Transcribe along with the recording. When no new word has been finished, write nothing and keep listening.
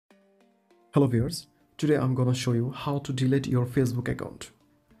Hello viewers, today I'm gonna show you how to delete your Facebook account.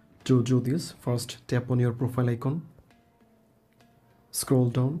 To do this, first tap on your profile icon, scroll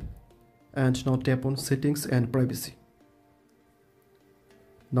down, and now tap on Settings and Privacy.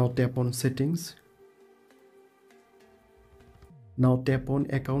 Now tap on Settings. Now tap on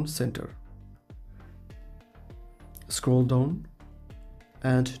Account Center. Scroll down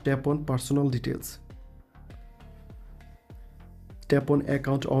and tap on Personal Details. Tap on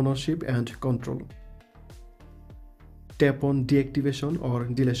Account Ownership and Control. Tap on Deactivation or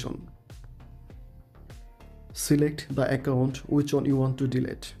Deletion. Select the account which one you want to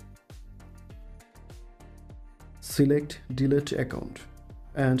delete. Select Delete Account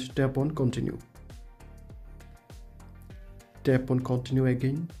and tap on Continue. Tap on Continue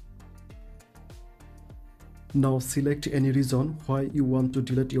again. Now select any reason why you want to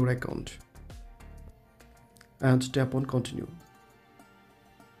delete your account and tap on Continue.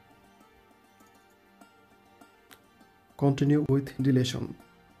 Continue with deletion.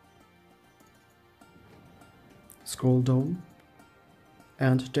 Scroll down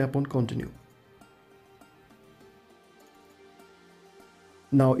and tap on Continue.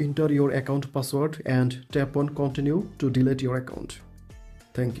 Now enter your account password and tap on Continue to delete your account.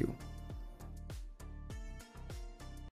 Thank you.